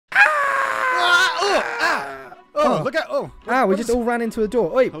look out! Oh, we just all ran into a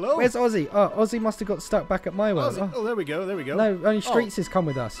door. Oi, hello? where's Ozzy? Oh, Ozzy must have got stuck back at my world. Oh, there we go. There we go. No, only Streets has come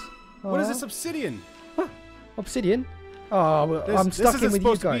with us. What is this obsidian? Obsidian? Oh, well, I'm stuck in with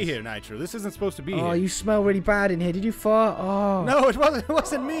you guys. This isn't supposed to be here, Nitro. This isn't supposed to be here. Oh, you smell really bad in here. Did you fart? Oh. No, it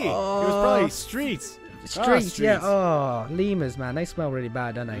wasn't me. It was probably Streets. Streets, yeah. Oh, lemurs, man. They smell really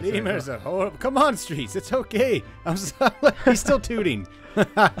bad, don't they? Lemurs are horrible. Come on, Streets. It's okay. I'm sorry. He's still tooting.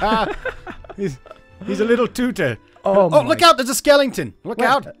 he's a little tooter. Oh, look out. There's a skeleton. Look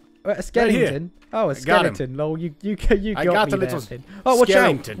out. A skeleton? Right, a skeleton. Lol, you got me the little there, Finn. Oh, watch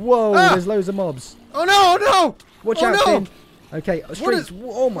skeleton. out. Whoa, there's loads of mobs. Oh, no. Watch out, Finn. Okay, Streets.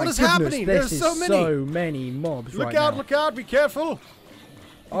 Oh, my goodness. Happening? There's so many mobs right now. Look out. Be careful.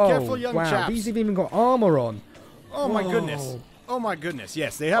 Be careful, young chaps. These have even got armor on. Oh, my goodness. Oh, my goodness.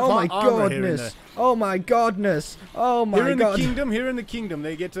 Yes, they have armor here in the... Oh, my goodness. Oh, my God. Here in the kingdom,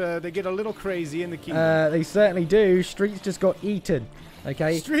 they get a little crazy in the kingdom. They certainly do. Streets just got eaten.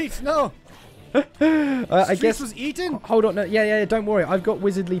 Okay. Streets, no. I guess was eaten. Hold on, no, yeah. Don't worry, I've got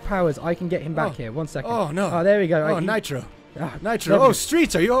wizardly powers. I can get him back here. 1 second. Oh no. Oh, there we go. Oh, Nitro. Nitro. Oh,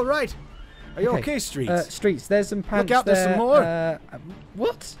 Streets, are you all right? Are you okay, Streets? Streets, there's some pants. Look out, there's some more.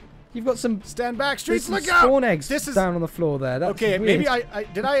 What? You've got some. Stand back, Streets. Look out. Spawn eggs down on the floor there. That's okay. weird. Maybe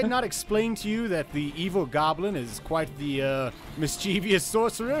did I not explain to you that the evil goblin is quite the mischievous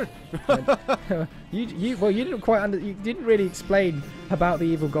sorcerer? you didn't you didn't really explain about the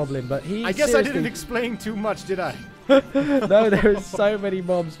evil goblin, but he. I guess I didn't explain too much, did I? No, there are so many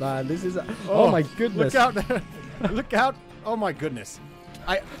mobs, man. This is. Oh my goodness! Look out there! Look out! Oh my goodness!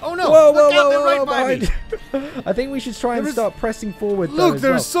 Oh no! Whoa, look out! They're right by me. I think we should try and start pressing forward. Look,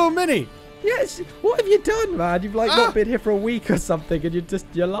 there's so many. Yes. What have you done, man? You've not been here for a week or something, and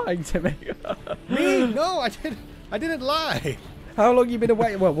you're lying to me. Me? No, I didn't lie. How long you been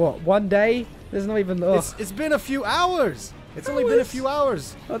away? What? 1 day? There's not even. It's been a few hours. It's only been a few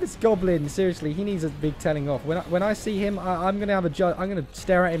hours. Oh, this goblin! Seriously, he needs a big telling off. When I see him, I'm gonna have I'm gonna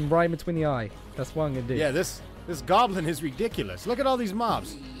stare at him right in between the eye. That's what I'm gonna do. Yeah, this goblin is ridiculous. Look at all these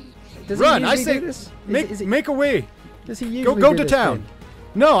mobs. Does Run! He I say, do this? make a way. Does he usually go do to this town? thing?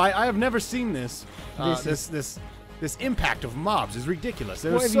 No, I have never seen this. This impact of mobs is ridiculous.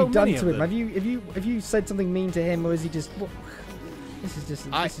 There's what have so you done many to of him? them. Have you said something mean to him, or is he just? This is just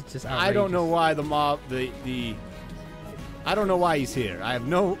outrageous. I don't know why the mob I don't know why he's here. I have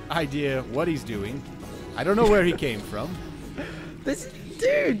no idea what he's doing. I don't know where he came from.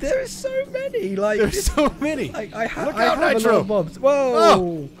 Dude, there are so many. Like there's so many. I have a lot of mobs.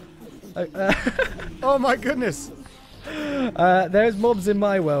 Whoa! Oh my goodness! There's mobs in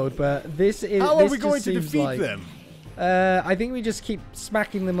my world, but this is. How are we going to defeat them? I think we just keep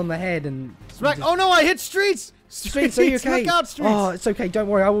smacking them on the head and. Smack! Oh no! I hit Streets. Streets, are you okay? Look out, Streets! Oh, it's okay. Don't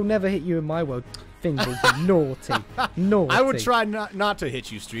worry. I will never hit you in my world. Finnballs, naughty. I would try not to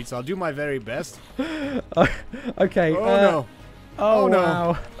hit you, Streets. I'll do my very best. Okay. Oh no! Oh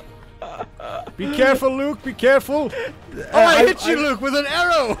wow! Be careful, Luke. Be careful. I hit you, Luke, with an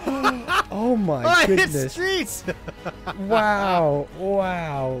arrow. Oh my goodness! I hit Streets. Wow!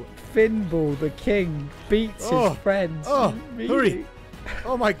 Finnball, the king, beats his friends. Oh, hurry!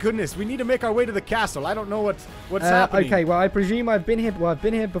 Oh my goodness, we need to make our way to the castle. I don't know what's happening. Okay, well I presume I've been here. Well, I've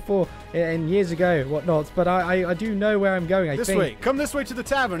been here before and years ago, whatnot. But I do know where I'm going. This way. Come this way to the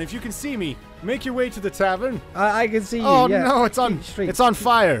tavern. If you can see me, make your way to the tavern. I can see you. Oh yeah. no, it's on fire. It's on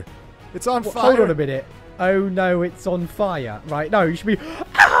fire. Hold on a minute. Oh no, it's on fire. Right? No, you should be.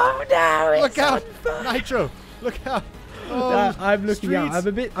 Oh no, it's look out, on fire. Nitro! Look out. Oh, I'm looking out.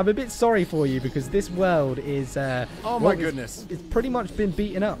 I'm a bit sorry for you because this world is. Oh my goodness! It's pretty much been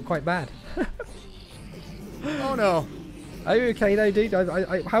beaten up quite bad. Oh no! Are you okay though, dude?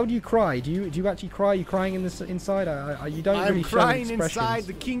 How do you cry? Do you actually cry? Are you crying inside? You don't really show expressions. I'm crying inside.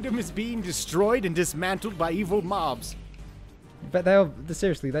 The kingdom is being destroyed and dismantled by evil mobs. But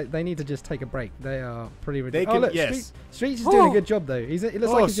seriously, they need to just take a break. They are pretty ridiculous. Oh look, yes. Streets is doing a good job though. It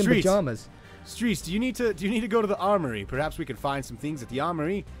looks like he's in pajamas. Streets, do you need to go to the armory? Perhaps we can find some things at the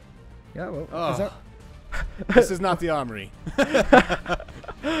armory. Yeah, well, this is not the armory. I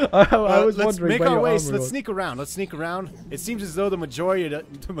was let's wondering make where our way. was. Let's sneak around. Let's sneak around. It seems as though the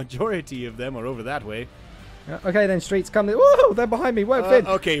majority of them are over that way. Okay, then Streets, come. Whoa, they're behind me. Whoa, Finn.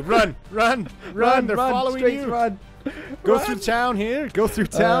 Okay, run. They're following Streets, you. Run. Go through town here. Go through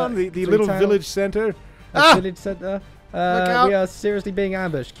town. The little village center. Village center. Look out. We are seriously being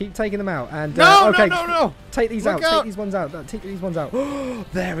ambushed. Keep taking them out. And no. Take these out. Out. Take these ones out. Take these ones out.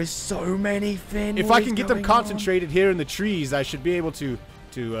 There is so many, Finn. If I can get them concentrated here in the trees, I should be able to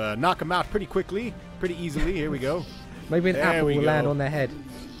knock them out pretty quickly, pretty easily. Here we go. Maybe an apple will land on their head.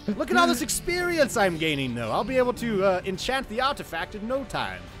 Look at all this experience I'm gaining, though. I'll be able to enchant the artifact in no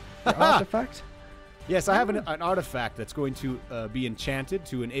time. The artifact? Yes, I have an artifact that's going to be enchanted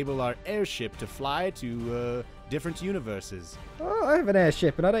to enable our airship to fly to different universes. Oh, I have an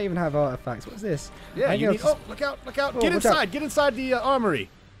airship, and I don't even have artifacts. What's this? Yeah, you need... Oh, look out, look out. Get inside. Get inside the armory.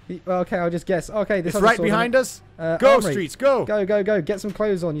 Okay, I'll just guess. Okay, this is right behind us. Go, armory. Streets, go. Go, go, go. Get some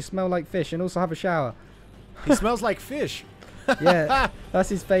clothes on. You smell like fish, and also have a shower. He smells like fish. Yeah, that's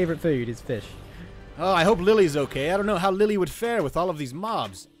his favorite food, is fish. Oh, I hope Lily's okay. I don't know how Lily would fare with all of these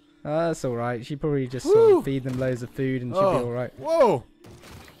mobs. That's all right. She probably just sort of feed them loads of food, and she'll be all right. Whoa.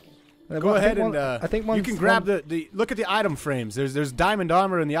 Go ahead and I think you can grab the look at the item frames. There's diamond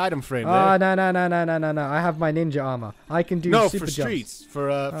armor in the item frame. Oh, no. I have my ninja armor. I can do super for jumps. Streets.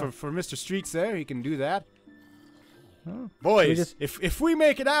 For Mr. Streets there, he can do that. Oh. Boys, if we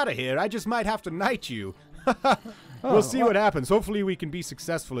make it out of here, I just might have to knight you. We'll see what happens. Hopefully we can be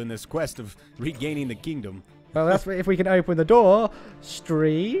successful in this quest of regaining the kingdom. Well, that's if we can open the door.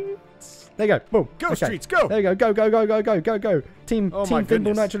 Streets. There you go. Boom. Go, Streets, go. There you go. Go. Team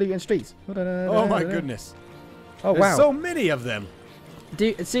Finnball, NitroLuke, and Streets. Oh, my goodness. Oh, wow. There's so many of them.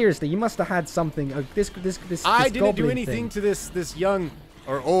 Dude, seriously, you must have had something. I didn't do anything to this young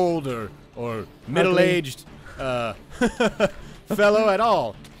or old or middle-aged fellow at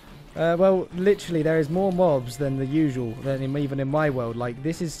all. Well, literally, there is more mobs than the usual, even in my world. Like,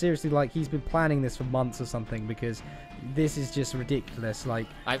 this is seriously like he's been planning this for months or something, because this is just ridiculous. Like,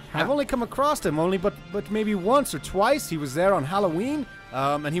 I've only come across him but maybe once or twice. He was there on Halloween,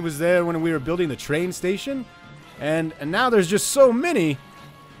 and he was there when we were building the train station, and now there's just so many.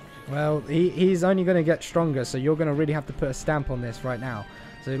 Well, he's only going to get stronger, so you're going to really have to put a stamp on this right now.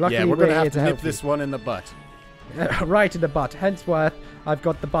 So luckily, yeah, we're going to have to nip this one in the butt. Right in the butt. Hence why I've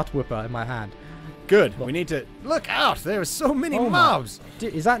got the butt whipper in my hand. Good. We need to look out. There are so many mobs.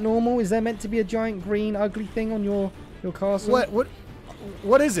 Is that normal? Is there meant to be a giant green ugly thing on your castle?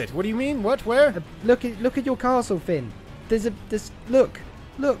 What is it? What do you mean? What? Where? Look at your castle, Finn. Look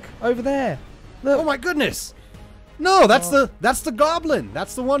over there. Look. Oh my goodness. No, that's the goblin.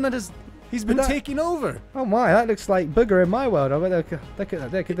 That's the one he's been taking over. Oh my, that looks like Booger in my world.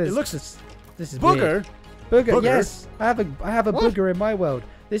 It looks. This is Booger. Weird. Booger, yes. I have a booger in my world.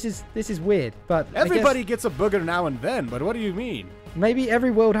 This is weird, but everybody gets a booger now and then. But what do you mean? Maybe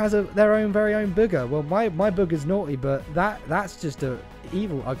every world has their very own booger. Well, my booger's naughty, but that's just a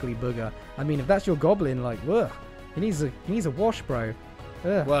evil, ugly booger. I mean, if that's your goblin, like, ugh, he needs a wash, bro.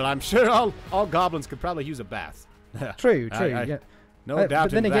 Ugh. Well, I'm sure all goblins could probably use a bath. True. Yeah. No doubt.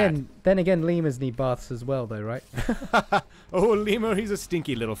 But then again, lemurs need baths as well, though, right? Oh, lemur, he's a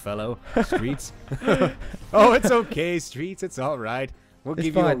stinky little fellow. Streets. Oh, it's okay, Streets. It's all right. We'll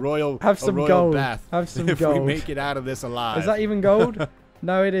give you a royal bath. Have some if gold. we make it out of this alive. Is that even gold?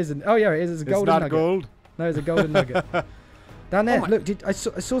 No, it isn't. Oh yeah, it is. It's a golden nugget. It's not gold. No, it's a golden nugget. Down there, look. I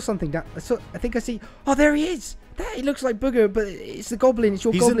saw something. I think I see. Oh, there he is. There, he looks like Booger, but it's the goblin. It's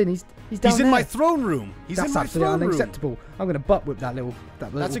your goblin. He's down there. He's in my throne room. That's absolutely unacceptable. I'm gonna butt whip that little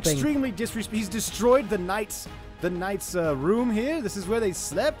That's thing. extremely disrespectful. He's destroyed the knight's room here. This is where they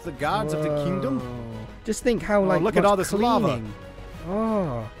slept, the guards of the kingdom. Just think how look at all this lava.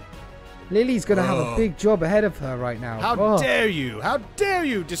 Oh, Lily's gonna have a big job ahead of her right now. How dare you? How dare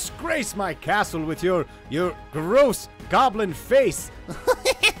you disgrace my castle with your gross goblin face?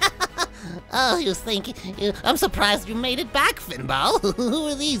 Oh, I'm surprised you made it back, Finnball. Who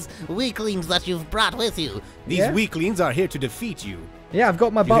are these weaklings that you've brought with you? These weaklings are here to defeat you. Yeah, I've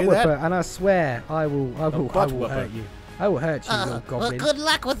got my butt whipper, and I swear I will hurt you. I will hurt you, little goblin. Well, good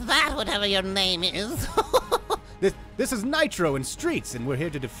luck with that, whatever your name is. This is Nitro and Streets, and we're here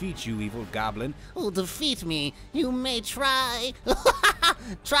to defeat you, evil goblin. Oh, defeat me? You may try.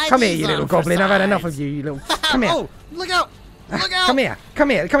 Come here, you little goblin. I've had enough of you, you little... Come here. Oh, look out! Look out! Come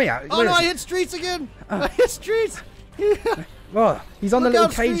here. Oh, no, I hit Streets again. I hit Streets. Oh, he's on the little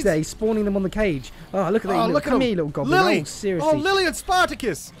cage there. He's spawning them on the cage. Oh, look at that. Look come here, little goblin. Lily. Oh, seriously. Oh, Lily and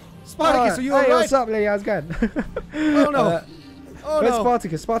Spartacus. Spartacus, are you all right? Hey, what's up, Lily? How's it going? Oh, no. Where's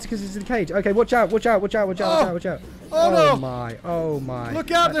Spartacus? Spartacus is in the cage. Okay, watch out. Oh my.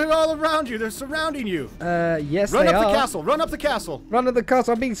 Look out, they're all around you. They're surrounding you. Yes, Run they up are. the castle. Run up the castle. Run up the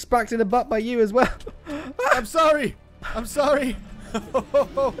castle. I'm being spacked in the butt by you as well. I'm sorry. I think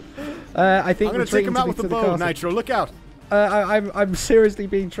I'm going to take him out with the bow, Nitro. Look out. I'm seriously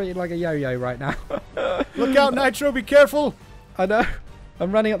being treated like a yo-yo right now. Look out, Nitro. Be careful. I know.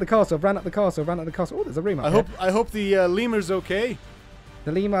 I'm running up the castle. I've ran up the castle. Oh, there's a room up there. I hope the lemur's okay.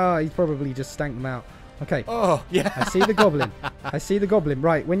 The lemur, he's probably just stanked them out. Okay. Oh, yeah. I see the goblin.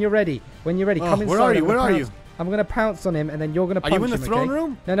 Right, when you're ready. Come inside. Where are you? I'm gonna pounce on him, and then you're gonna punch him. Are you in the throne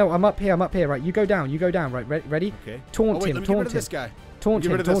room? No, I'm up here. Right, you go down. Right, ready? Okay. Taunt him. Let me get rid of this guy. Taunt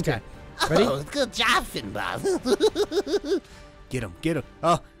him. Ready? Oh, good job, Finnballs. Get him.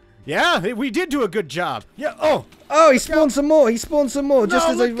 Oh, yeah, we did do a good job. Yeah. Oh, he spawned some more. Just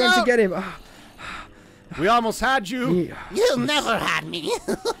as I went to get him. We almost had you. You never had me.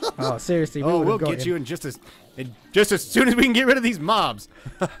 Oh, seriously. We'll get you in just as soon as we can get rid of these mobs.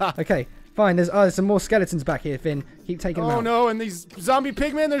 Okay, fine. There's some more skeletons back here, Finn. Keep taking them out. Oh no, and these zombie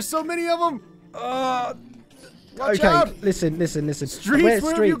pigmen. There's so many of them. Watch out. Listen. Streets,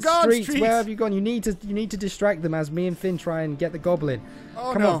 where have you gone? Streets, where have you gone? You need to distract them as me and Finn try and get the goblin.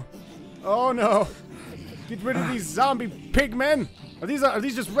 Come on. Oh no. Get rid of these zombie pigmen. Are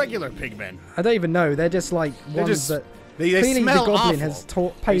these just regular pigmen? I don't even know. They're just like ones that clearly the goblin has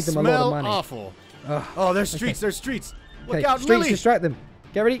paid them a lot of money. Awful. Oh, there's streets. There's streets. Look out, streets, Lily. distract them.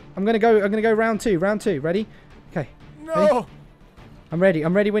 Get ready. I'm gonna go round two. Ready? Okay. No. Ready? I'm ready.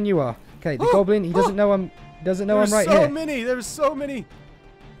 I'm ready when you are. Okay. The goblin. He doesn't know I'm right here. There's so many.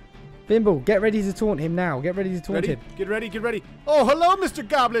 Finnball, get ready to taunt him now. Get ready to taunt him. Get ready. Oh, hello, Mr.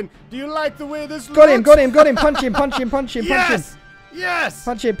 Goblin. Do you like the way this looks? Got him. Punch him. Yes.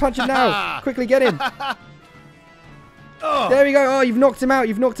 Punch him now. Quickly get him. There we go. Oh, you've knocked him out.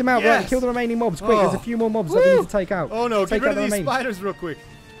 Yes. Right, kill the remaining mobs. Quick, there's a few more mobs that we need to take out. Oh, no. Get rid of these spiders real quick.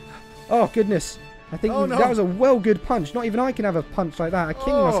 Oh, goodness. I think that was a good punch. Not even I can have a punch like that. A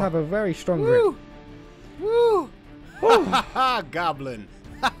king must have a very strong grip. Woo. Goblin.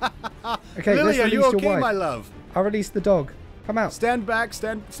 Okay, Lily, let's are release you okay, your wife. my love? I'll release the dog. Come out. Stand back.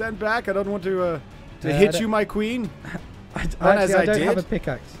 I don't want to hit you, my queen. I don't have a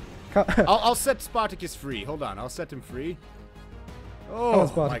pickaxe. I'll set Spartacus free. Hold on. I'll set him free.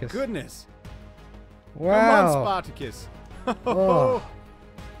 Oh, my goodness. Wow. Come on, Spartacus. Oh.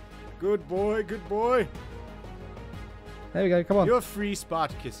 Good boy. There we go. Come on. You're free,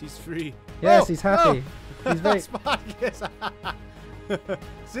 Spartacus. He's free. Yes, he's happy. He's very... Spartacus.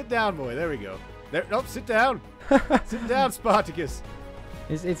 Sit down, boy. There we go. Nope, sit down. Sit down, Spartacus.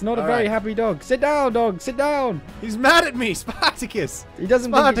 It's not a very happy dog. Sit down, dog. Sit down. He's mad at me, Spartacus. He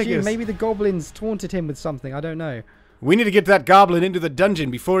doesn't think it's you. Maybe the goblins taunted him with something. I don't know. We need to get that goblin into the dungeon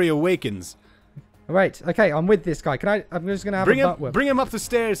before he awakens. Right. Okay, I'm with this guy. I'm just gonna have a butt whip. Bring him up the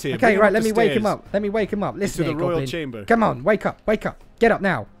stairs here. Okay, right. Let me wake him up. Listen, to the royal goblin. chamber. Come on, wake up. Get up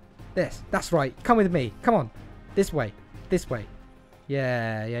now. That's right. Come with me. Come on. This way.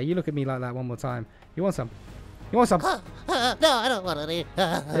 Yeah. You look at me like that one more time. You want some? No, I don't want any.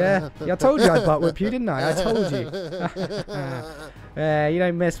 Yeah, I told you I'd butt whip you, didn't I? I told you. You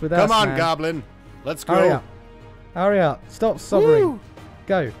don't mess with us, Come on, man. goblin. Let's go. Hurry up. Stop sobbing. Woo.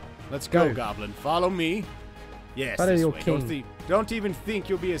 Go. Let's go, goblin. Follow me. Yes, Follow this your way. king. Don't even think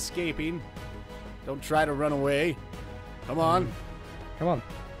you'll be escaping. Don't try to run away. Come on. Come on.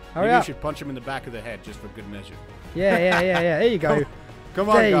 Hurry Maybe up. you should punch him in the back of the head just for good measure. Yeah. There you go. Come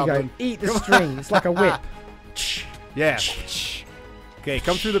on, there goblin. You go. Eat the string. It's like a whip. Yeah. Okay,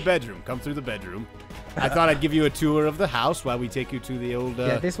 come through the bedroom. I thought I'd give you a tour of the house while we take you to the old...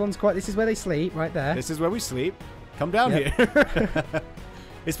 Yeah, this is where they sleep, right there. This is where we sleep. Come down here.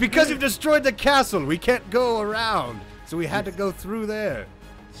 It's because you've destroyed the castle. We can't go around. So we had to go through there.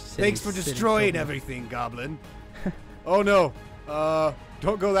 Thanks for destroying everything, goblin. Oh, no.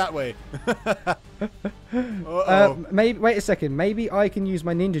 Don't go that way. Maybe. Wait a second. Maybe I can use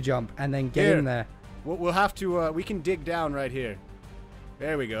my ninja jump and then get in there. We'll have to, we can dig down right here.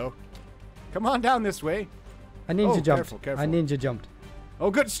 There we go. Come on down this way. I ninja jumped. Careful. I ninja jumped. Oh,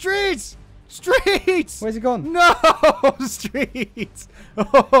 good. Streets! Where's he gone? No! Streets!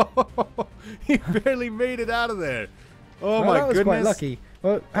 Oh, he barely made it out of there. Oh, my goodness. That was quite lucky.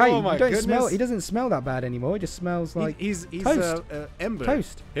 Well, hey, my you don't goodness. smell. He doesn't smell that bad anymore. He just smells like he's toast. Ember.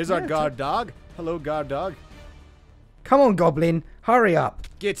 Toast. Here's our guard dog. Hello, guard dog. Come on, goblin. Hurry up.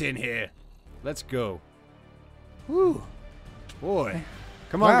 Get in here. Let's go. Woo. Boy.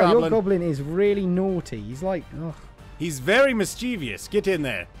 Come on, wow, goblin. Your goblin is really naughty. He's like... Ugh. He's very mischievous. Get in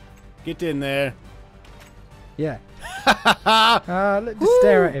there. Yeah. Just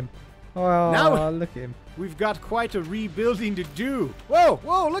stare at him. Oh, now, look at him. We've got quite a rebuilding to do.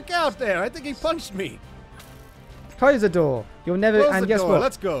 Whoa, look out there. I think he punched me. Close the door. You'll never... Close and the guess door. what?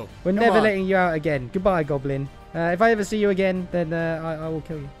 Let's go. We're never letting you out again. Goodbye, goblin. If I ever see you again, then I will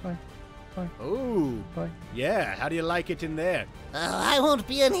kill you. Bye. Oh. Bye. Yeah, how do you like it in there? I won't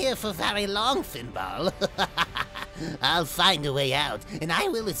be in here for very long, Finnball. I'll find a way out, and I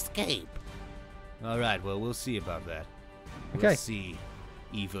will escape. All right, well, we'll see about that. Okay. We'll see,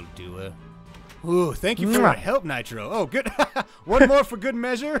 evildoer. Ooh, thank you for your help, Nitro. Oh, good. One more for good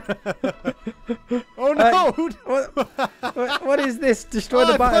measure. Oh no! What is this? Destroy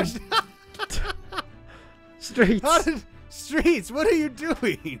the button. Streets. Streets, what are you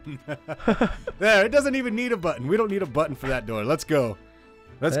doing? There, it doesn't even need a button. We don't need a button for that door. Let's go.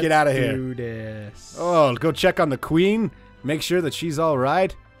 Let's get out of here. Do this. Oh, go check on the queen. Make sure that she's all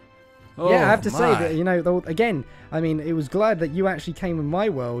right. Oh, yeah, I have to say that, you know, again, I mean, it was glad that you actually came in my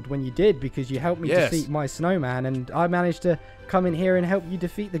world when you did, because you helped me defeat my snowman, and I managed to come in here and help you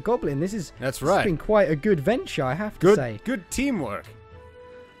defeat the goblin. This has been quite a good venture, I have to say. Good teamwork.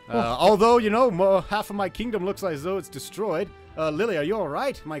 Although, you know, half of my kingdom looks like as though it's destroyed. Lily, are you all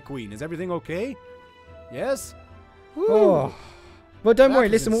right, my queen? Is everything okay? Yes? Woo. Oh. Well, don't worry.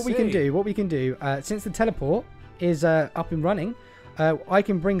 Listen, what we can do, since the teleport is up and running, I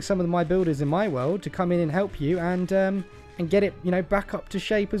can bring some of my builders in my world to come in and help you and get it, you know, back up to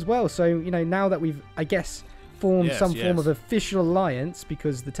shape as well. So, you know, now that we've, I guess, formed some form of official alliance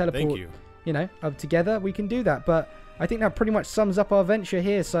because the teleport, you know, up together, we can do that. But I think that pretty much sums up our venture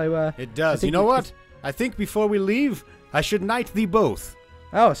here. So it does. You know what? I think before we leave, I should knight thee both.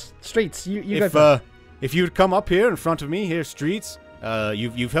 Oh, Streets, you go first. If you'd come up here in front of me, here, Streets.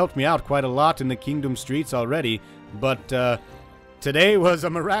 You've helped me out quite a lot in the kingdom streets already, but today was a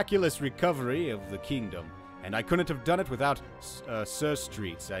miraculous recovery of the kingdom, and I couldn't have done it without Sir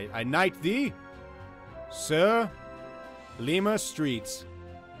Streets. I knight thee, Sir Lima Streets.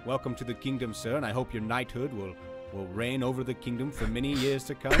 Welcome to the kingdom, sir, and I hope your knighthood will reign over the kingdom for many years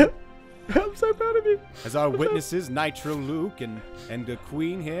to come. I'm so proud of you. As our witnesses, Nitro Luke and the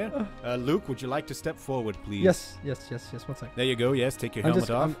Queen here. Luke, would you like to step forward, please? Yes. 1 sec. There you go. Yes, take your helmet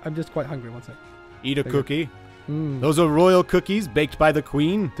off. I'm just quite hungry. 1 sec. Eat a cookie. Those are royal cookies baked by the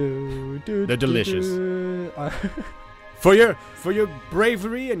Queen. They're delicious. For your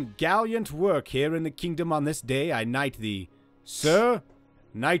bravery and gallant work here in the kingdom on this day, I knight thee, Sir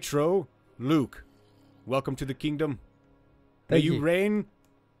Nitro Luke. Welcome to the kingdom. May you reign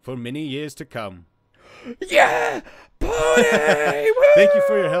for many years to come. Yeah! Party! Thank you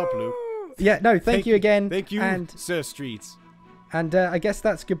for your help, Luke. Yeah, no, thank you again. Thank you, Sir Streets. And I guess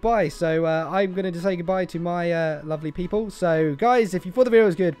that's goodbye. So I'm going to say goodbye to my lovely people. So, guys, if you thought the video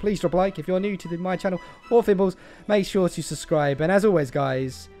was good, please drop a like. If you're new to my channel or Finnballs, make sure to subscribe. And as always,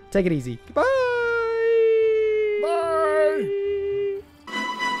 guys, take it easy. Goodbye!